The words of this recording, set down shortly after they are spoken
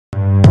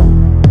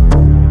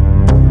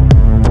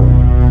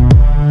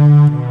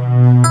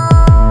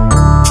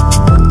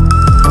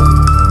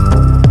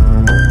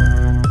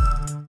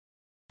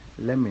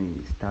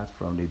start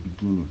from the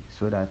beginning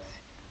so that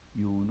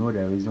you will know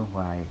the reason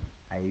why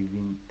I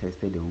even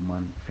tested the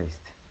woman first.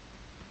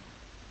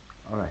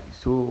 Alright,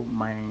 so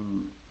my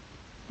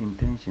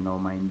intention or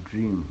my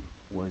dream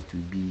was to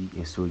be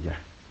a soldier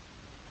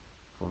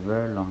for a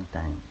very long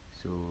time.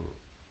 So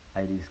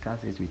I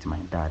discussed it with my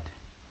dad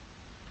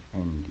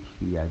and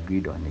he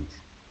agreed on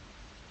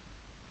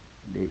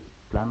it. The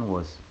plan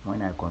was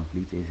when I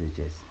complete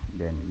SHS,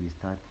 then we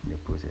start the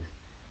process.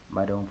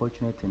 But the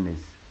unfortunate thing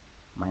is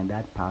my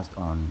dad passed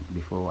on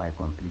before I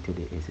completed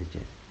the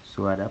SHS.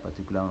 So at that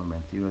particular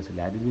moment, seriously,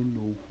 I didn't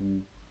know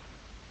who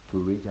to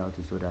reach out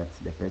to so that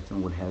the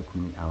person would help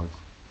me out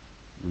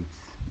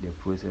with the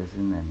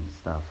processing and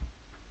stuff.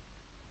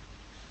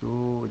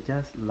 So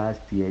just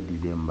last year,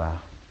 December,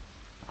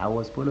 I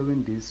was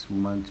following this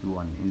woman too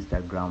on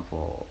Instagram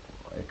for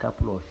a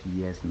couple of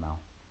years now,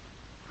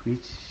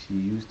 which she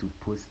used to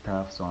post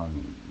stuff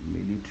on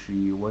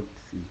military, what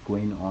is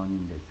going on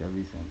in the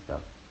service and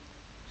stuff.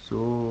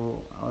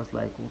 So I was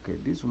like, okay,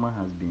 this woman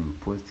has been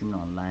posting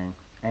online,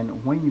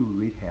 and when you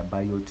read her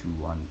bio too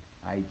on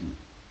IG,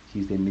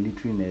 she's a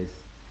military nurse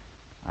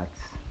at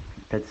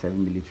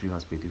 37 military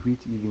hospital,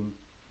 which even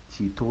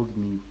she told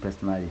me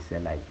personally,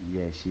 said like,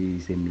 yeah, she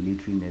is a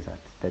military nurse at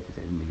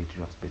 37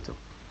 military hospital.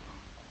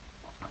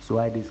 So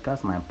I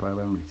discussed my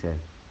problem with her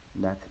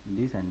that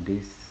this and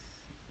this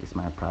is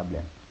my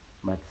problem,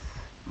 but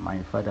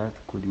my father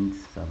couldn't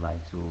survive,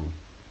 so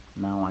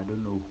now I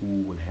don't know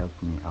who will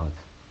help me out.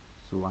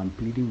 So I'm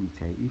pleading with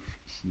her if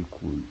she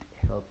could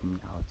help me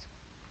out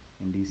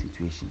in this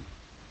situation.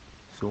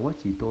 So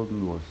what she told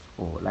me was,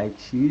 oh, like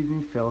she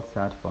even felt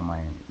sad for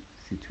my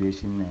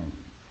situation and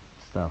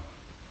stuff.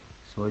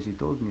 So she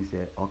told me,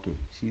 said, okay,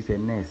 she's a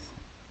nurse,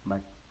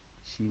 but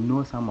she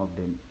knows some of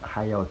the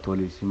higher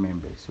authority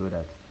members so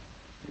that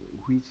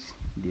which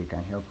they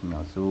can help me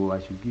out. So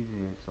I should give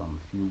her some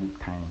few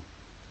time.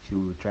 She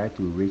will try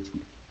to reach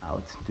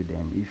out to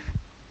them. If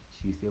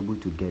she's able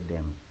to get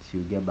them,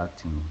 she'll get back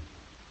to me.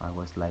 I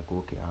was like,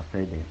 okay, I've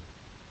heard her.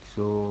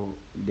 So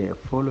the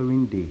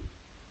following day,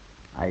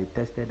 I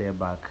tested her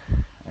back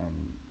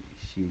and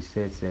she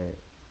said,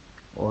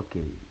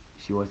 okay,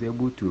 she was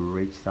able to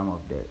reach some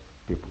of the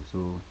people.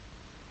 So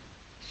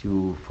she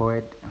will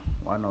forward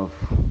one of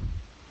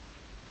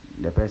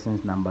the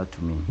person's number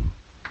to me.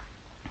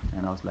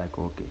 And I was like,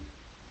 okay.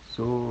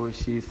 So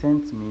she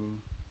sent me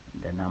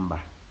the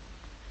number,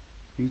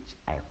 which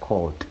I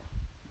called.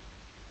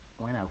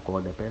 When I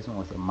called, the person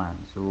was a man.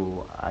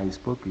 So I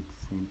spoke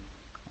with him.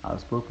 I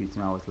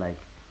was like,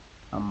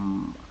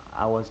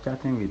 I was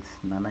chatting with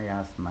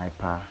Nanaya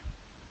Sniper,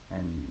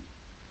 and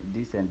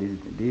this and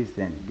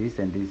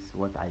this,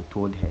 what I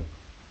told her.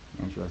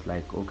 And she was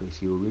like, okay,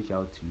 she will reach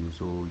out to you.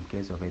 So in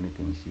case of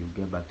anything, she will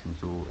get back to you.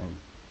 So and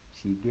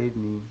she gave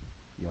me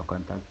your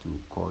contact to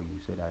call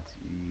you so that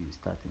you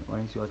start.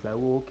 When she was like,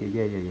 oh, okay,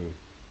 yeah.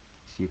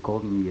 She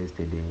called me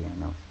yesterday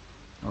and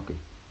okay.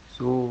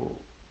 So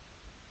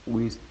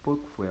we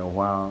spoke for a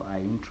while. I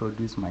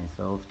introduced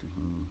myself to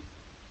him,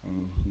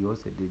 and he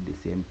also did the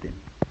same thing.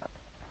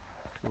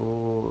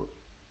 So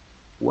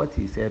what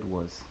he said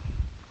was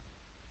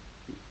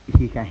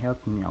he can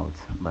help me out,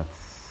 but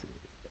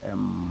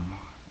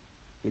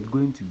it's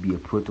going to be a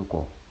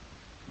protocol,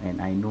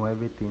 and I know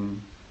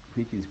everything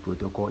which is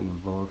protocol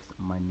involves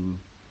money.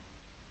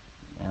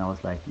 And I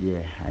was like,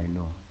 yeah, I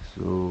know.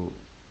 So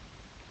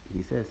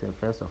he says,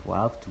 first of all,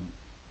 I have to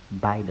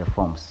buy the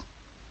forms.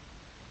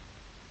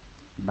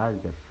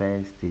 That's the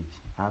first stage.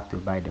 I have to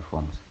buy the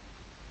forms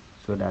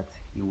so that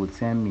he would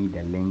send me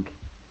the link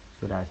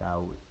so that I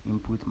will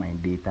input my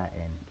data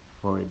and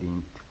forward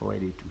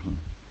it to him.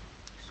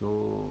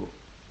 So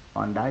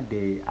on that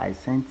day, I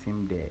sent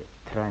him the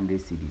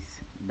 300 CDs.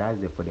 That's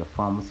for the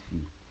forms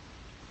fee.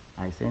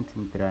 I sent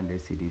him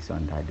 300 CDs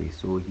on that day.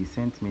 So he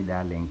sent me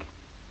that link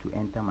to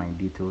enter my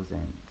details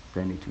and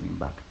send it to him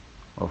back,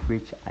 of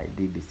which I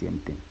did the same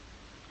thing.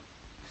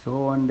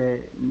 So on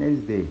the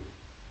next day,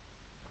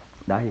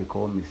 that he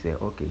called me, said,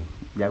 okay,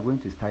 we are going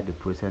to start the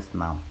process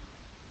now.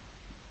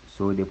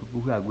 So the people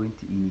who are going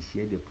to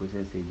initiate the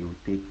process say they will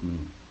take me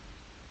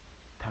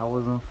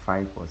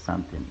 1,005 or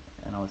something.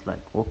 And I was like,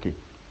 okay,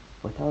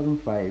 for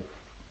 1,005,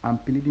 I'm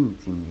pleading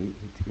with him.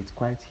 It's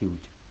quite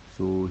huge.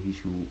 So he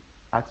should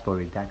ask for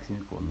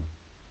reduction for me.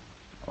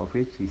 Of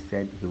which he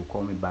said he will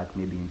call me back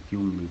maybe in a few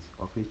minutes,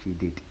 of which he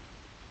did.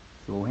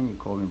 So when he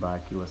called me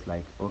back, he was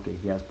like, okay,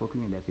 he has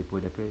spoken with the people.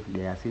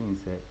 They are saying,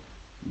 said,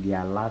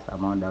 their last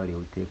amount that they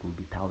will take will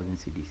be 1,000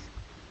 CDs.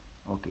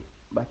 Okay,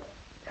 but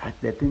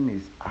the thing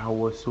is, I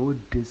was so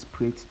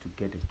desperate to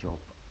get a job.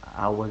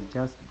 I was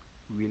just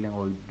willing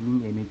or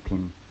doing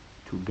anything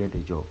to get a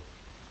job.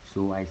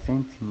 So I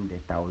sent him the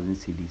 1,000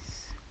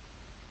 CDs,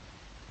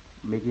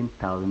 making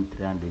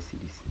 1,300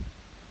 CDs.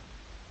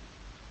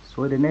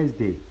 So the next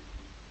day,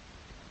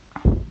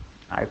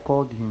 I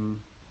called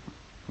him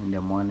in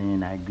the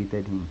morning. I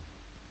greeted him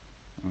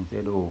and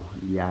said, oh,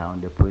 we are on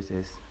the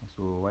process.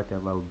 So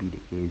whatever will be the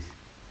case,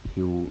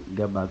 he will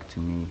get back to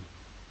me.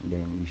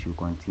 Then we should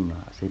continue.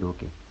 I said,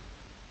 okay.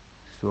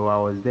 So I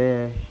was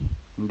there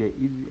in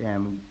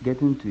the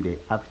getting to the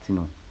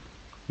afternoon.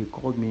 he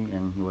called me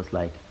and he was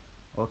like,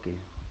 okay,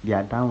 they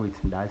are done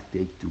with that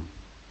stage 2.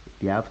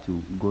 They have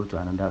to go to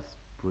another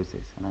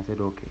process. And I said,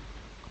 okay.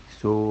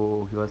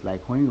 So he was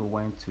like, when you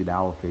went to the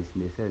office,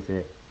 they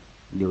said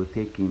they will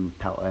take him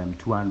 2,000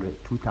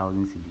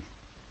 cedis.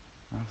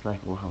 I was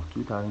like, wow,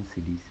 2,000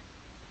 cedis,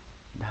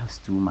 that's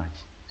too much.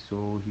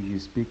 So he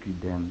should speak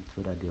with them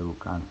so that they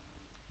can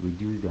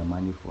reduce their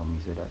money for me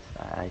so that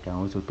I can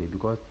also pay.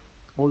 Because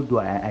although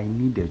I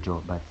need a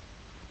job, but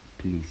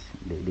please,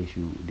 they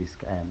should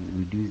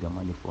reduce the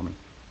money for me,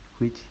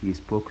 which he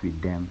spoke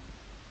with them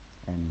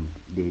and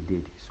they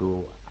did.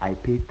 So I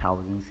paid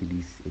 1,000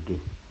 cedis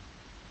again.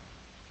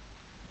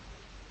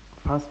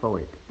 Fast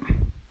forward,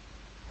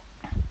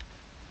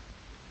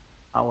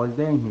 I was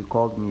there and he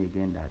called me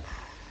again that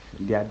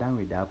they are done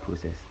with that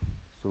process.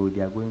 So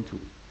they are going to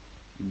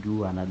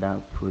do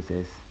another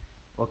process.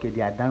 Okay,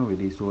 they are done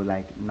with it. So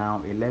like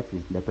now it left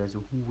is the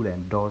person who will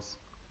endorse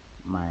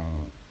my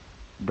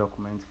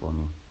documents for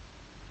me.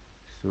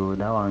 So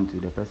that one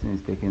too, the person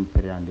is taking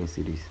 300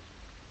 cedis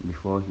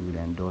before he will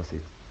endorse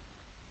it.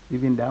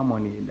 Even that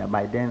money,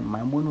 by then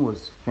my money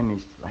was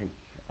finished. Like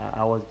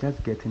I was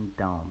just getting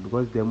down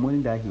because the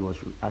money that he was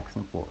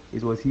asking for,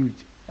 it was huge.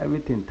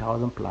 Everything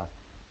 1,000 plus.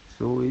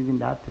 So even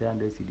that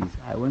 300 cedis,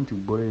 I went to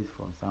borrow it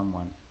from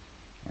someone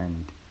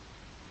and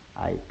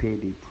I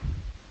paid it.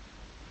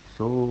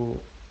 So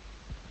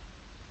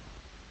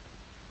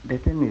the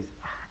thing is,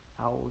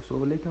 I also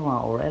later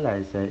on I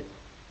realized that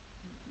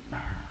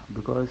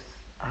because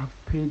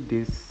I've paid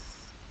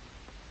this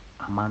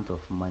amount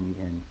of money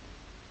and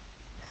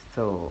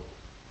still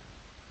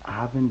I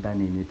haven't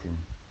done anything.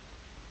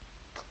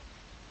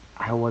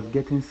 I was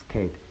getting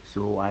scared,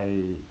 so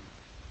I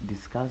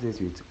discussed this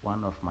with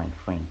one of my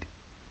friend,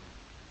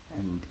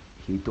 and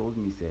he told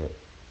me, say,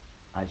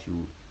 I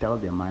should tell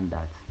the man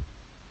that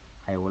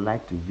I would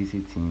like to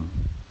visit him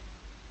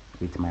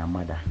with my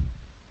mother.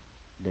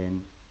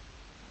 Then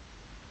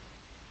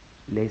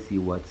let's see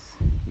what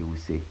he will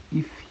say.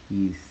 If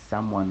he is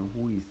someone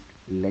who is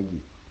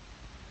legit,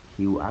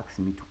 he will ask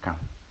me to come.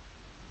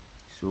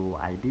 So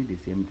I did the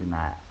same thing.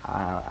 I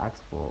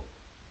asked for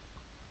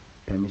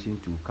permission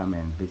to come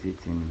and visit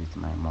him with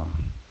my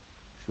mom.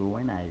 So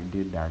when I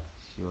did that,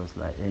 he was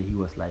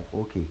like,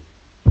 okay,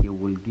 he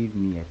will give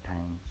me a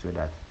time so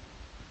that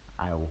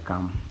I will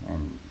come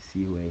and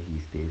see where he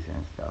stays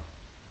and stuff.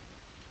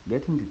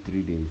 Getting to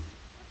 3 days,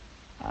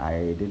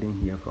 I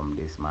didn't hear from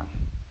this man.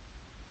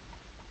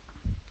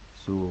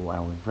 So I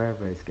was very,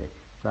 very scared.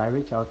 So I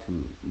reached out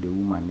to the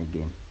woman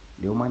again.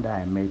 The woman that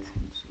I met,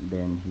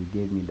 then he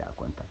gave me that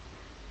contact.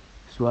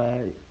 So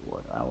I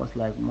was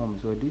like, Mom,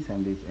 so this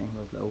and this. And he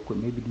was like, okay,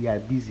 maybe they are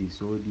busy.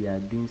 So they are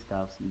doing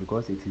stuff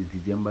because it is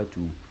December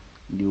too.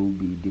 They will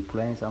be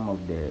deploying some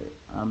of the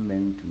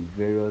armament to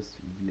various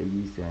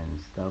villages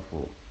and stuff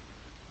for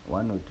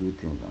 1 or 2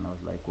 things. And I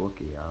was like,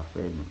 okay, I'll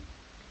fail you.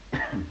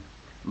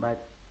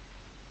 But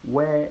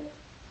where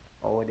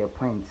or the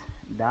point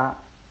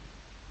that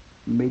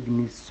made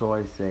me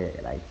so say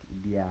like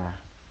they are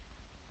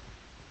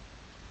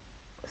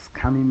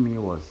scamming me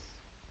was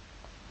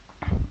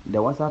the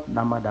WhatsApp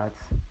number that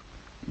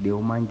the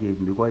woman gave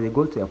me, because they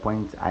go to a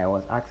point I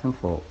was asking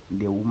for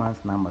the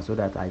woman's number so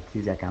that at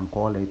least I can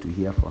call her to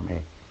hear from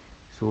her.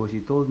 So she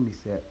told me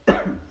say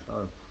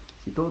sorry,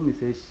 she told me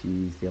say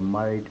she's a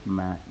married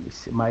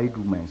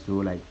woman, so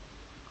like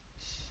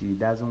she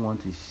doesn't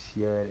want to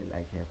share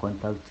like her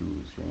contact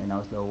to strangers. And I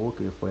was like,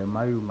 okay, for a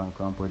married woman,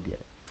 come put there.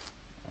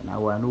 And I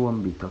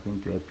won't be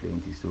talking to her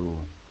plenty. So,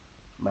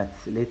 but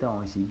later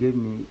on, she gave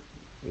me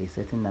a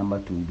certain number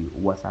to be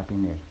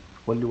WhatsApping her.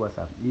 Only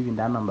WhatsApp. Even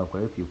that number,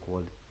 if you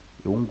called,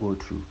 it won't go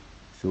through.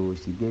 So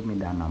she gave me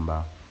that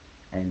number,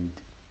 and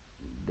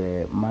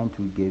the man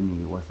too gave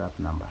me a WhatsApp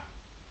number.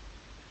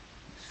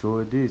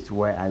 So this is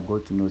where I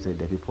got to know that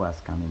the people are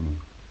scamming me.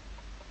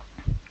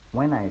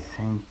 When I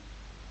sent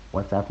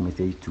WhatsApp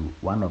message to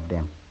one of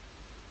them,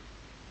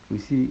 you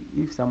see,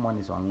 if someone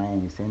is online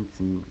and sends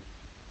me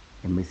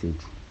a message,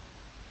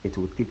 it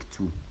will take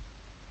two,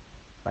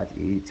 but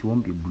it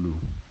won't be blue.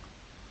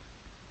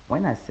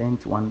 When I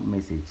sent one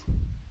message,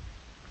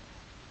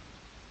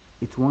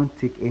 it won't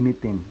take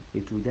anything,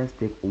 it will just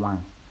take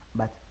one.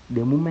 But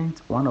the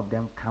moment one of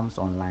them comes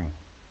online,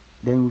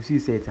 then you see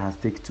say it has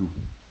take two.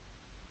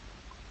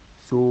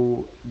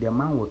 So the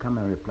man will come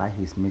and reply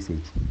his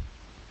message.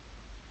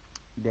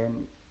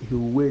 Then he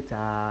will wait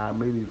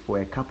maybe for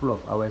a couple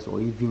of hours or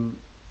even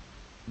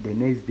the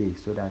next day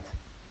so that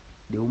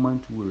the woman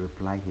too will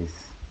reply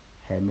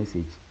her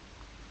message.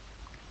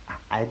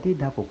 I did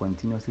that for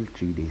continuously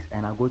 3 days,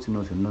 and I got to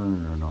know, so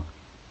no.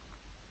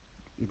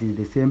 It is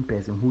the same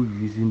person who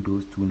is using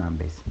those two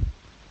numbers.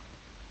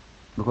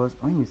 Because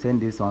when you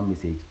send this one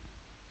message,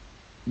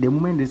 the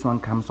moment this one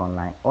comes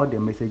online, all the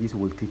messages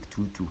will take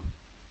two.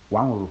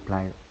 One will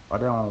reply,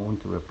 other one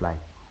won't reply.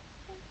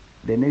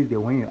 The next day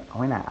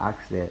when I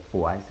asked her,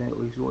 I said,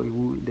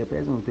 the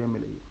person will tell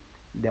me,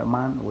 the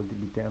man will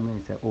be telling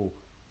me, say,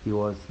 he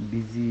was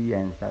busy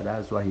and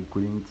that's why he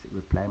couldn't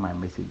reply my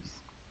messages.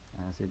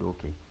 And I said,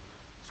 okay.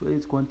 So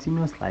it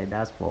continues like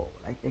that for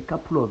like a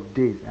couple of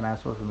days, and I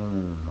saw no,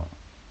 no, no, no.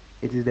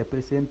 It is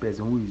the same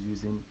person who is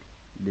using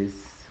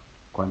this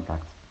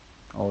contact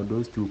or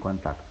those two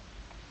contacts.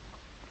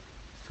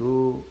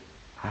 So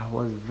I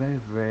was very,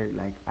 very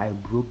like I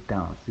broke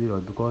down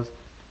serious because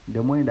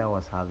the money that I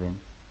was having,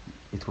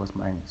 it was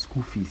my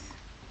school fees.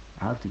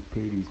 I have to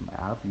pay this.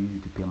 I have to use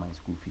it to pay my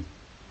school fees.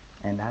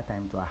 And that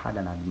time too, I had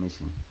an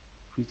admission,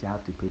 which I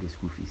have to pay the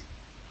school fees.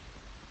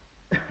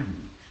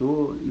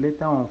 So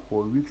later on,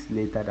 4 weeks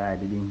later, that I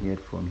didn't hear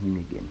from him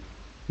again.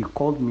 He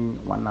called me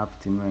one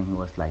afternoon and he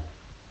was like,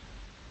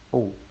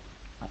 "Oh,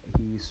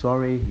 he's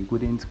sorry he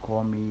couldn't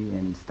call me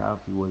and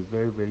stuff. He was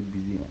very, very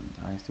busy." And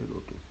I said,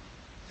 "Okay."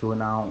 So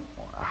now,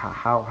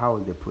 how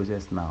is the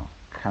process now?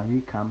 Can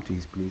we come to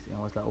his place? And I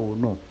was like, "Oh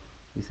no."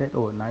 He said,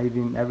 "Oh, now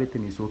even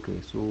everything is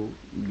okay." So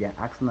they are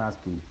asking us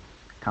to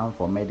come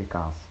for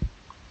medicals.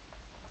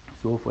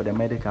 So for the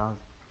medicals,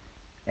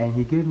 and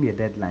he gave me a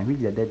deadline, which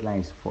the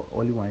deadline is for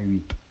only 1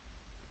 week.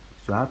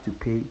 So I have to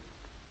pay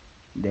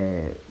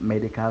the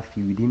medical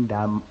fee within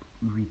that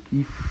week.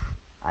 If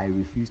I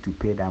refuse to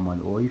pay that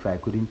money, or if I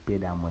couldn't pay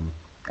that money,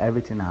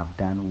 everything I've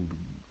done will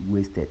be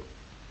wasted.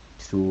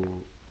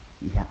 So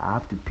I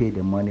have to pay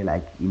the money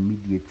like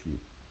immediately,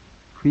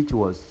 which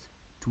was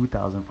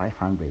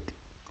 2,500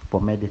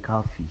 for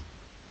medical fee.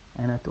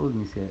 And I told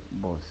him, say,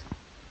 "Boss,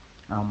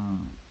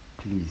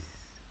 please,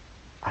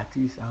 at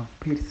least I've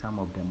paid some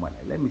of the money.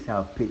 Let me say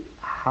I've paid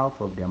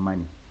half of the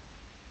money.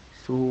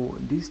 So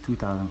this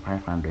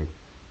 2,500,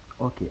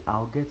 okay,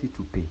 I'll get it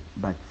to pay,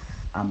 but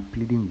I'm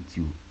pleading with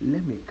you.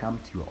 Let me come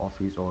to your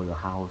office or your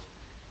house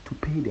to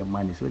pay the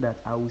money so that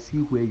I will see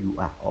where you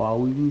are, or I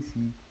will even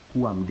see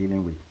who I'm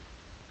dealing with."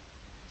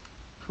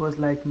 He was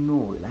like, "No,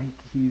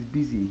 like he's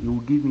busy. He will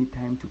give me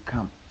time to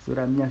come so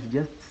that me I should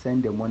just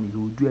send the money. He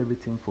will do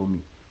everything for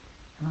me."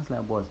 And I was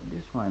like, "Boss,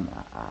 this one,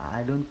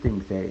 I don't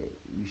think that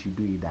you should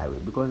do it that way,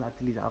 because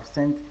at least I've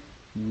sent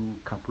you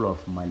a couple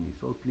of money.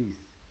 So please,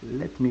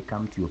 let me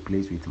come to your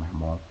place with my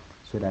mom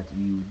so that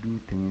you do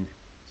things.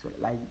 So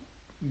like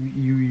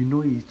you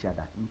know each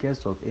other. In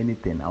case of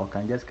anything, I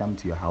can just come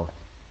to your house."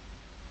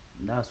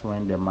 That's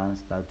when the man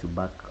started to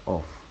back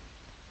off.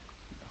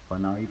 For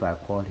now, if I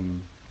call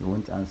him, he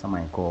won't answer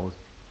my calls.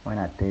 When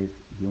I text,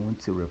 he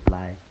won't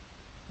reply.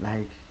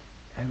 Like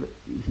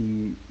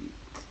he,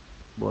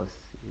 boss,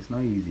 it's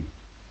not easy.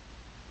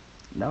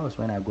 That was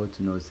when I got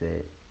to know,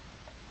 say,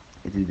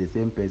 it is the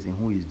same person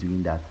who is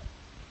doing that.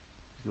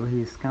 So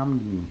he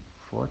scammed me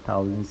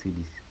 4,000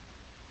 cedis,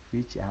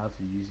 which I have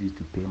to use it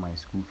to pay my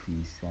school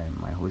fees and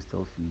my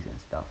hostel fees and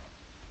stuff.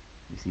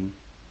 You see,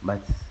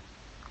 but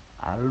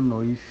I don't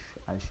know if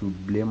I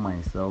should blame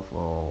myself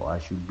or I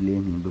should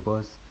blame him,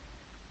 because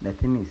the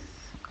thing is,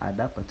 at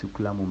that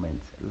particular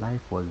moment,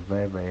 life was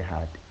very, very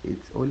hard.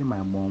 It's only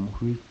my mom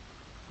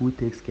who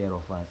takes care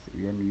of us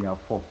when we are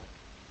four.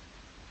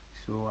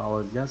 So I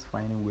was just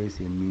finding ways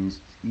and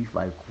means if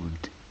I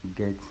could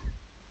get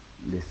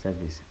the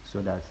service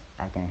so that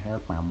I can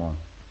help my mom,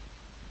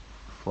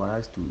 for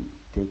us to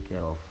take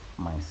care of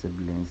my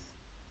siblings.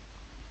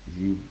 You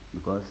see,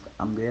 because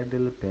I'm the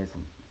elderly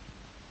person.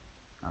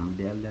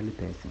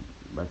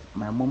 But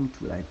my mom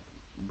too, like,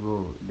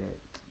 bro, the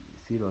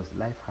serious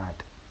life hard.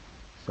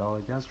 So I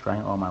was just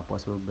trying all my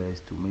possible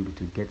best to maybe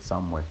to get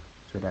somewhere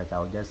so that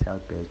I'll just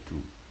help her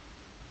to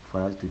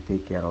for us to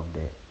take care of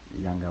the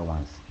younger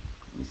ones.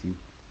 You see.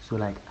 So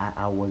like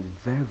I was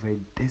very,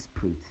 very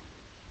desperate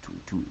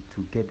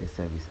to get the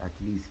service at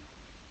least.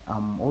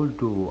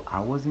 Although I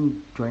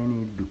wasn't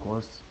joining it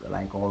because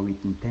like or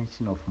with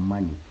intention of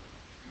money.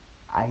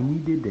 I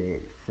needed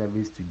the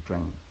service to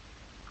join.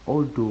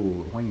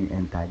 Although when you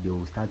enter they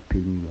will start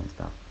paying you and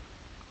stuff.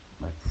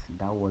 But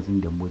that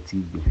wasn't the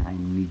motive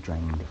behind me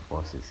joining the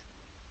forces.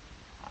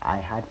 I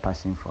had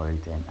passion for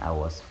it and I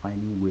was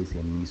finding ways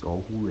and means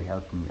or who will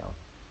help me out.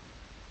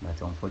 But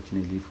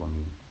unfortunately for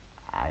me,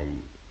 I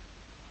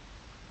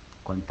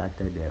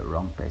contacted the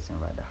wrong person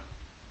rather.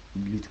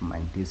 Due to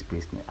my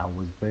desperation, I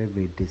was very,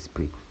 very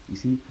desperate. You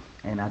see,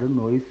 and I don't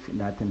know if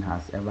nothing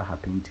has ever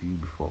happened to you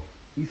before.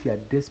 If you are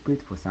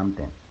desperate for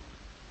something,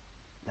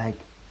 like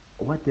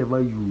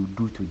whatever you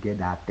do to get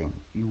that thing,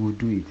 you will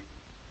do it.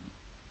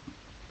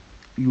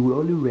 You will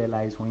only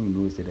realize when you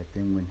know that the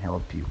thing won't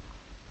help you.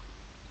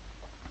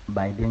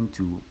 By then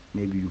too,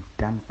 maybe you've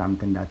done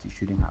something that you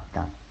shouldn't have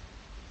done.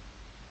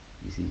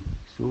 You see.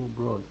 So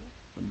bro,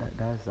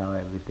 that's how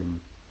everything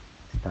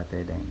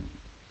started, and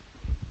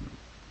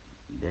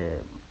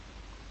the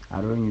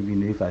I don't even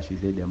know if I should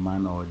say the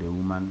man or the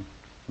woman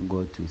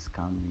got to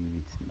scam me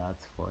with that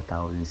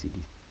 4,000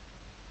 cedis.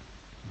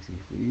 You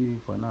see,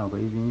 for now,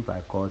 but even if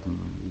I called him,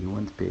 he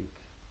won't pick.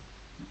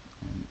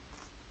 And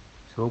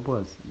so,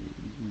 boss,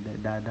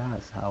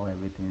 that's how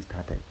everything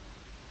started.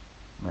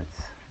 But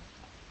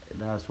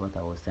that's what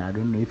I was saying. I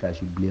don't know if I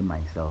should blame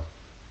myself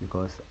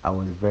because I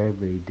was very,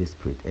 very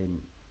desperate.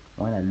 And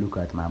when I look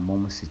at my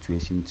mom's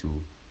situation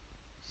too,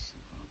 she,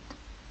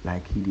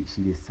 like she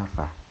did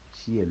suffer.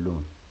 She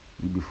alone,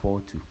 you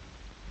before too.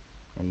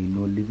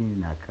 And living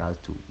in a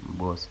crowd too,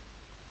 boss,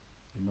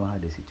 you know how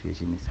the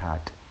situation is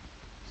hard.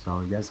 So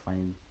I'll just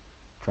trying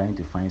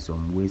to find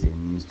some ways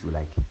and means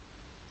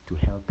to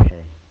help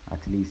her.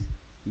 At least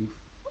if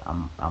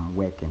I'm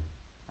working,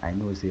 I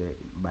know say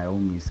by all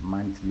means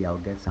monthly I'll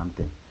get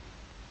something.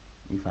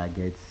 If I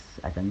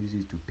can use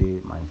it to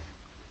pay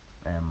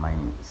my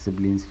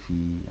siblings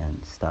fee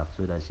and stuff,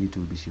 so that she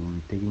will be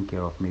taking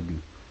care of maybe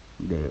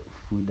the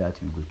food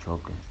that we go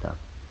chop and stuff.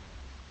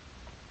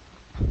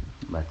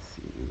 But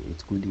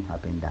it couldn't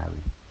happen that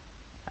way.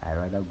 I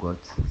rather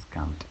got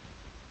scammed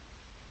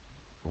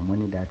for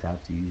money that I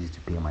have to use it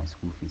to pay my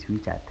school fees,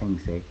 which I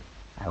think say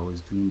I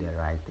was doing the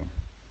right thing.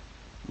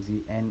 You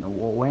see, and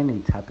when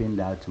it happened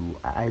that too,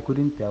 I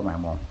couldn't tell my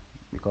mom,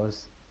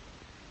 because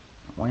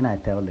when I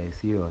tell her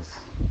serious,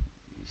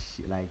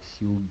 she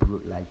would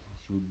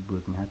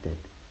break my hearted.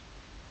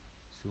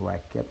 So I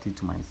kept it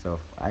to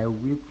myself. I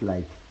wept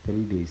like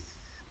 3 days.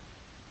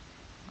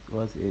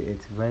 Because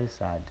it's very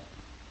sad,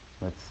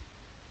 but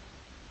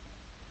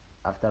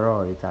after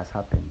all, it has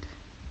happened.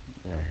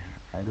 Yeah,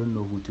 I don't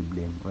know who to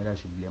blame. Whether I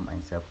should blame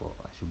myself or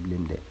I should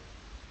blame the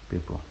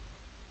people.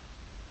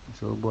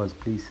 So, boss,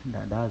 please,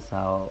 that's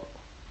how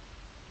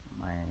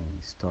my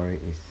story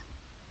is.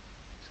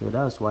 So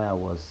that's why I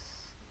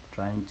was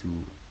trying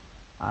to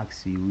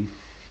ask you if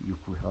you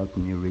could help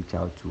me reach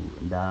out to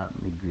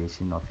that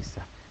migration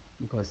officer,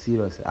 because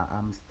serious,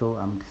 I'm still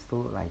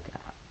like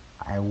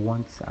I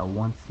want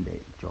the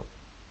job.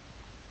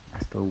 I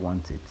still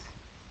want it.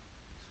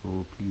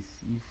 So please,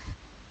 if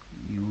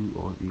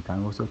you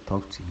can also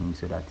talk to him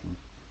so that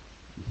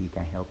he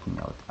can help me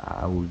out,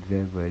 I will be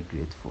very, very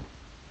grateful.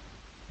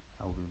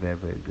 I will be very,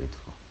 very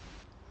grateful.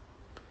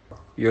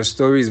 Your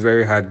story is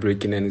very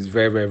heartbreaking and it's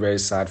very, very, very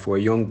sad for a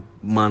young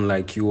man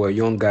like you or a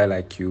young guy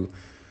like you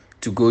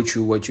to go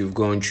through what you've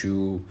gone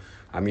through.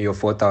 I mean, your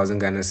 4,000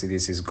 Ghana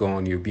cedis is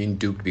gone. You're being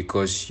duped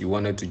because you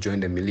wanted to join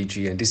the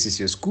military, and this is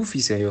your school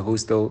fees and your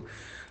hostel.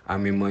 I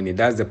mean, money.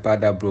 That's the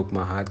part that broke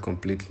my heart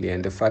completely.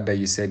 And the fact that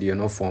you said you're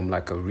not from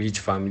like a rich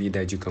family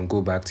that you can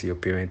go back to your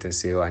parents and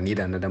say, "Oh, I need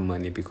another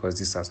money because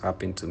this has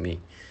happened to me."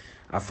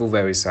 I feel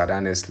very sad,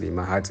 honestly.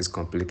 My heart is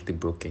completely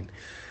broken.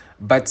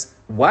 But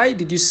why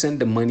did you send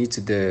the money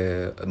to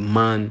the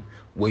man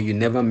when you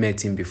never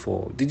met him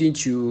before?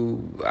 Didn't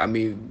you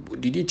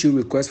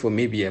request for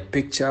maybe a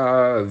picture,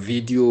 a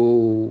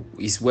video,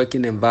 his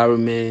working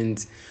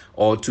environment,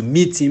 or to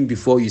meet him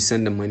before you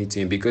send the money to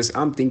him? Because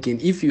I'm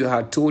thinking if you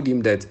had told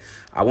him that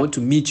I want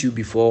to meet you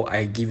before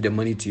I give the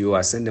money to you,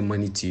 I send the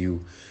money to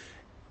you,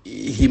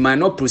 he might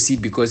not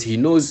proceed because he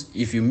knows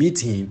if you meet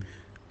him,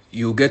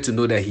 you get to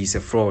know that he's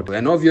a fraud.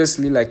 And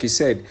obviously, like you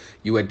said,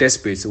 you were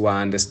desperate, so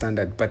I understand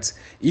that. But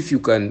if you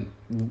can,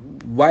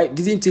 why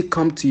didn't it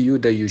come to you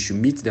that you should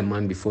meet the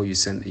man before you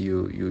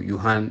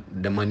hand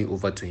the money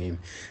over to him?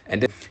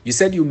 And then you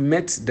said you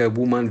met the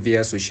woman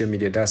via social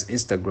media, that's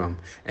Instagram,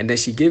 and then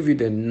she gave you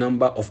the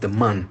number of the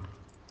man.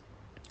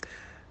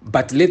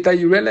 But later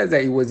you realize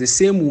that it was the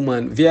same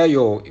woman via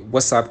your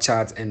WhatsApp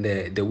chat and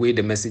the way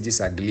the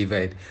messages are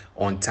delivered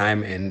on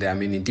time and I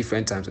mean in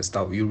different times and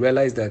stuff. You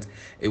realize that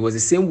it was the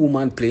same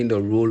woman playing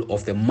the role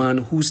of the man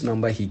whose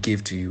number he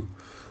gave to you.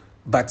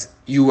 But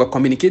you were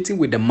communicating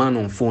with the man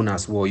on phone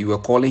as well. You were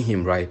calling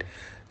him, right?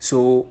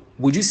 So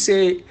would you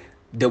say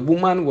the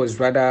woman was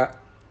rather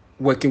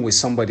working with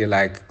somebody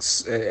like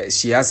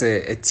she has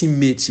a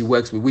teammate she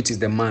works with, which is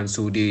the man,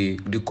 so they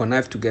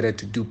connive together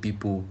to do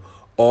people,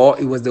 or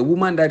it was the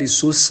woman that is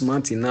so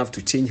smart enough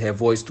to change her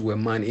voice to a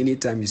man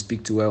anytime you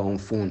speak to her on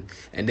phone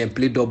and then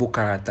play double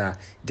character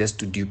just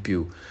to dupe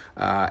you?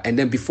 And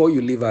then before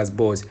you leave as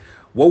boss,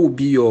 what would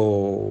be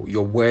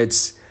your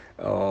words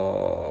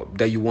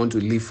that you want to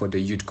leave for the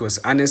youth? Because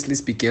honestly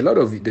speaking, a lot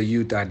of the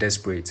youth are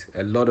desperate.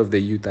 A lot of the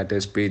youth are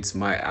desperate.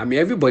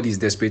 Everybody is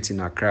desperate in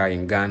Accra,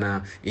 in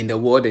Ghana, in the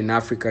world, in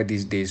Africa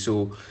these days.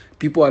 So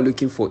people are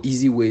looking for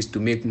easy ways to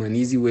make money,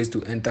 easy ways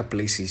to enter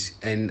places.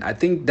 And I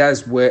think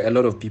that's where a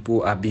lot of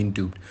people are being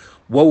duped.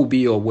 What would be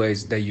your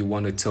words that you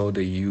want to tell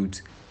the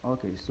youth?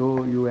 Okay,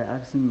 so you were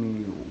asking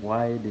me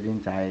why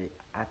didn't I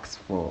ask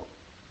for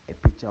a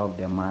picture of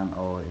the man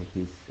or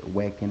his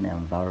working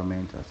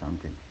environment or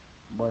something?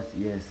 But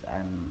yes,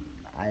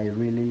 I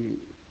really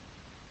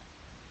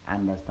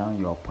understand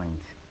your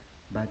point.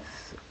 But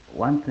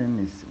one thing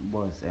is,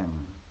 boss,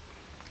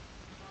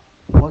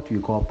 what we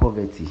call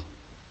poverty.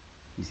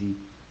 You see,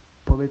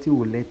 poverty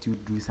will let you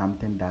do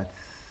something that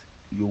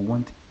you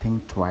won't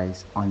think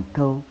twice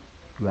until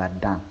you are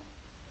done,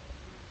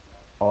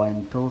 or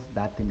until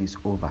that thing is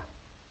over,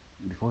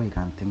 before you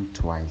can think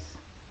twice.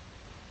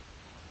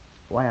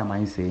 Why am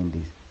I saying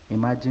this?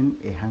 Imagine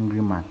a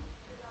hungry man.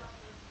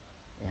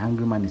 A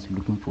hungry man is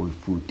looking for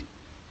food,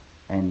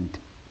 and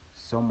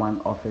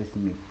someone offers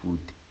him a food.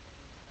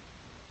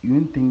 You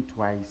won't think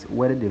twice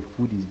whether the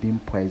food is being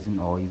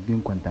poisoned or is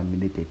being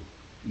contaminated.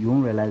 You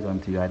won't realize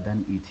until you are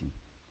done eating.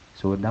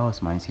 So that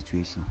was my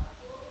situation.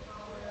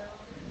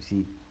 You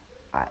see,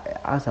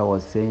 as I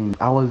was saying,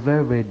 I was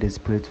very, very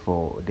desperate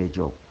for the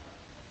job.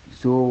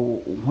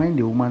 So when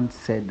the woman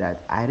said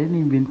that, I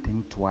didn't even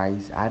think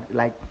twice. I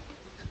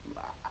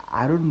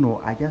don't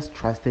know. I just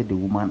trusted the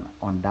woman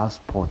on that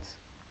spot.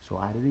 So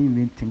I didn't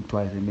even think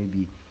twice that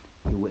maybe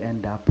he will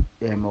end up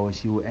or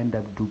she will end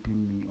up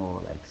duping me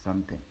or like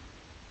something.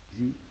 You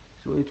see,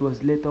 so it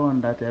was later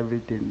on that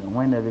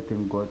when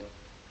everything got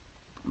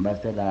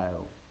busted, I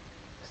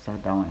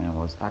sat down and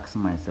was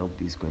asking myself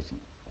this question: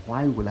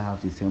 why will I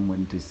have to send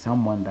money to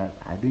someone that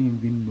I don't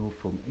even know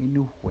from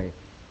anywhere?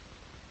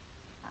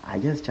 I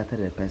just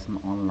chatted a person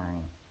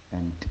online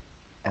and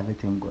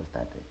everything got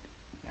started.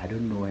 I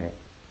don't know her.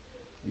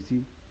 You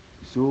see,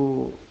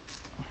 so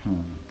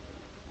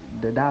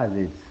that's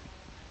it.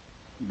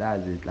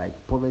 That's it.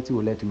 Like poverty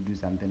will let you do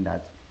something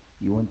that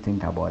you won't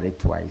think about it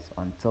twice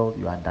until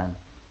you are done.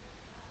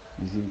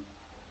 You see.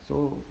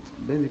 So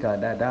basically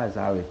that's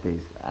how it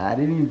is. I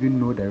didn't even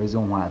know the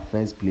reason why at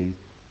first place.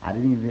 I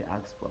didn't even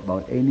ask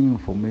about any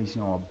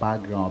information or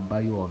background or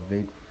bio of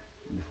it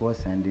before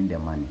sending the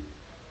money.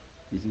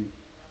 You see.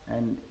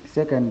 And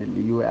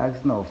secondly, you were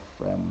asking of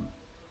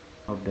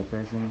the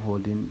person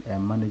holding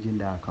and managing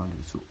the account.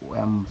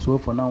 So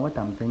for now what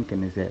I'm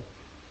thinking is that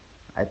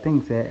I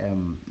think that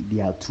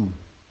there are two.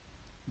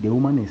 The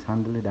woman is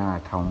handling the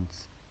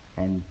accounts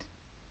and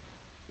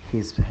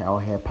his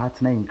or her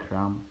partner in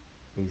crime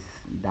is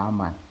that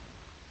man.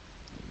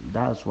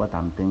 That's what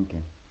I'm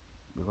thinking.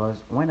 Because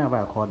whenever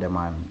I call the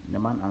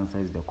man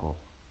answers the call.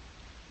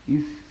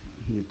 If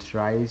he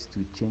tries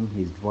to change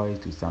his voice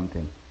to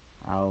something,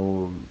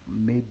 I'll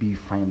maybe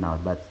find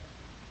out. But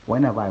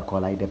whenever I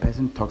call, like the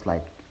person talks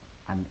like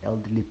an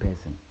elderly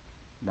person.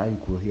 That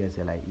you could hear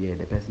say like, yeah,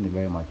 the person is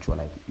very mature.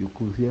 Like you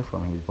could hear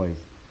from his voice.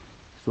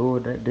 So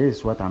this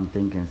is what I'm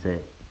thinking.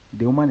 Say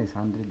the woman is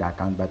handling the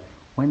account, but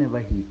whenever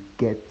he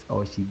gets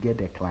or she get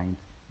the client,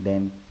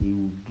 then he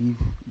will give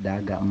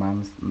that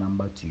man's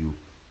number to you,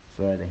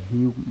 so that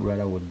he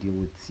rather will deal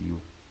with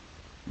you.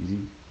 You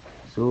see.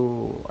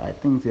 So I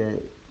think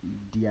that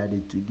they are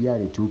the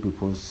two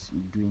people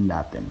doing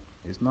that thing.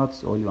 It's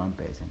not only one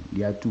person.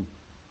 There are two.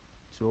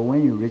 So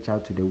when you reach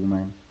out to the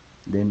woman,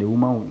 then the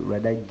woman would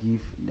rather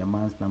give the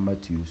man's number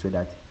to you so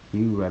that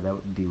he will rather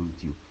deal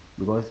with you.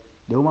 Because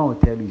the woman will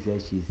tell you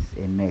that she's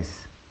a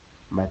nurse,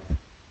 but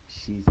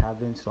she's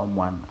having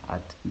someone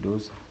at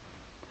those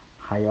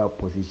higher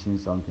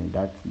positions, something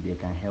that they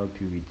can help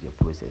you with the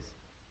process.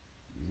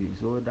 You see?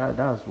 So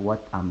that's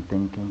what I'm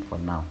thinking for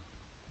now.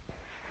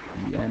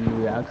 And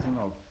we're asking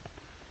of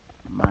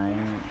my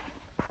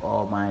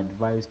my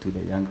advice to the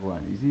younger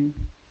one. You see,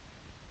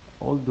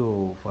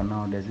 although for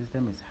now the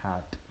system is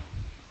hard,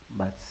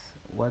 but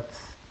what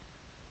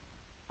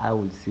I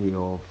would say,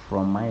 or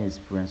from my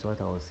experience,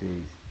 what I would say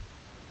is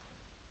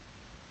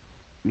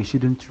we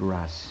shouldn't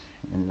rush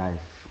in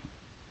life.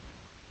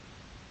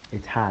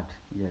 It's hard,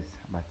 yes,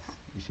 but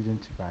you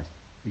shouldn't rush.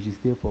 You should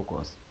stay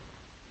focused.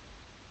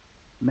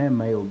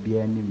 Mema obi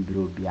anim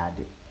bro obi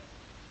ade.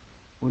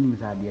 Onim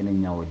sa ade na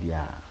nya wodi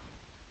a.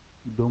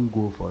 Don't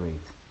go for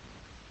it.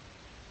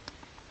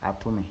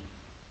 Ato me.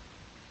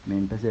 Me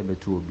mpese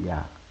betu obi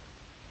a.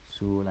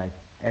 So like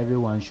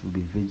everyone should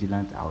be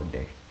vigilant out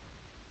there.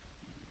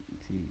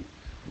 See,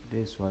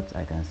 this is what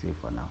I can say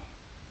for now.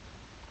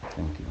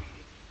 Thank you.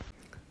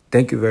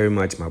 Thank you very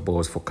much, my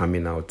boss, for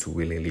coming out to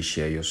willingly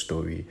share your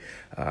story,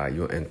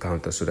 your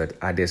encounter, so that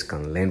others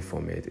can learn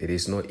from it. It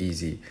is not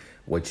easy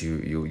what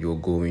you're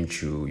going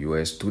through. You're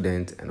a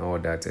student and all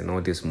that, and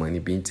all this money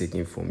being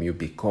taken from you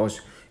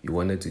because you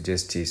wanted to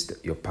just chase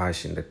your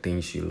passion, the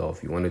things you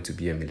love. You wanted to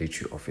be a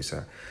military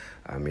officer.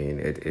 I mean,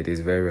 it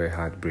is very, very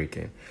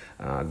heartbreaking.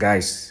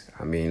 Guys,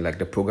 I mean, like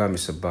the program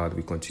is about,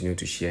 we continue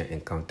to share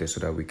encounters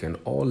so that we can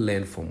all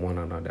learn from one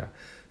another.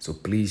 So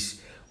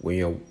please, when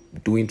you're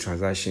doing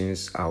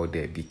transactions out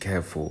there, be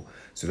careful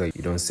so that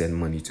you don't send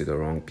money to the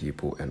wrong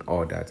people and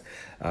all that.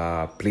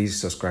 Please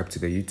subscribe to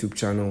the YouTube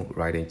channel,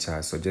 Ride and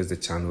Chat. Suggest the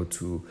channel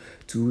to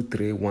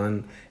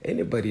 231.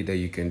 Anybody that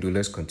you can do,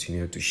 let's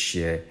continue to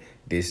share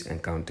these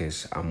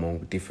encounters among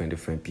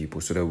different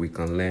people so that we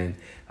can learn,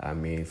 I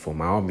mean,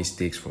 from our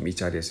mistakes, from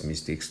each other's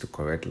mistakes to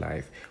correct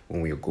life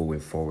when we are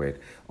going forward.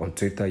 On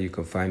Twitter, you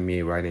can find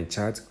me, Ride and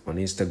Chat. On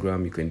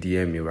Instagram, you can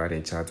DM me, Ride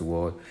and Chat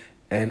World.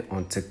 And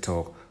on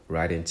TikTok,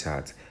 Ride and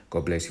Chat.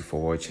 God bless you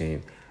for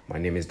watching. My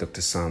name is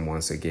Dr. Sam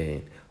once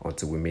again.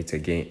 Until we meet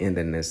again in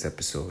the next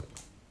episode.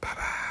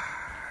 Bye-bye.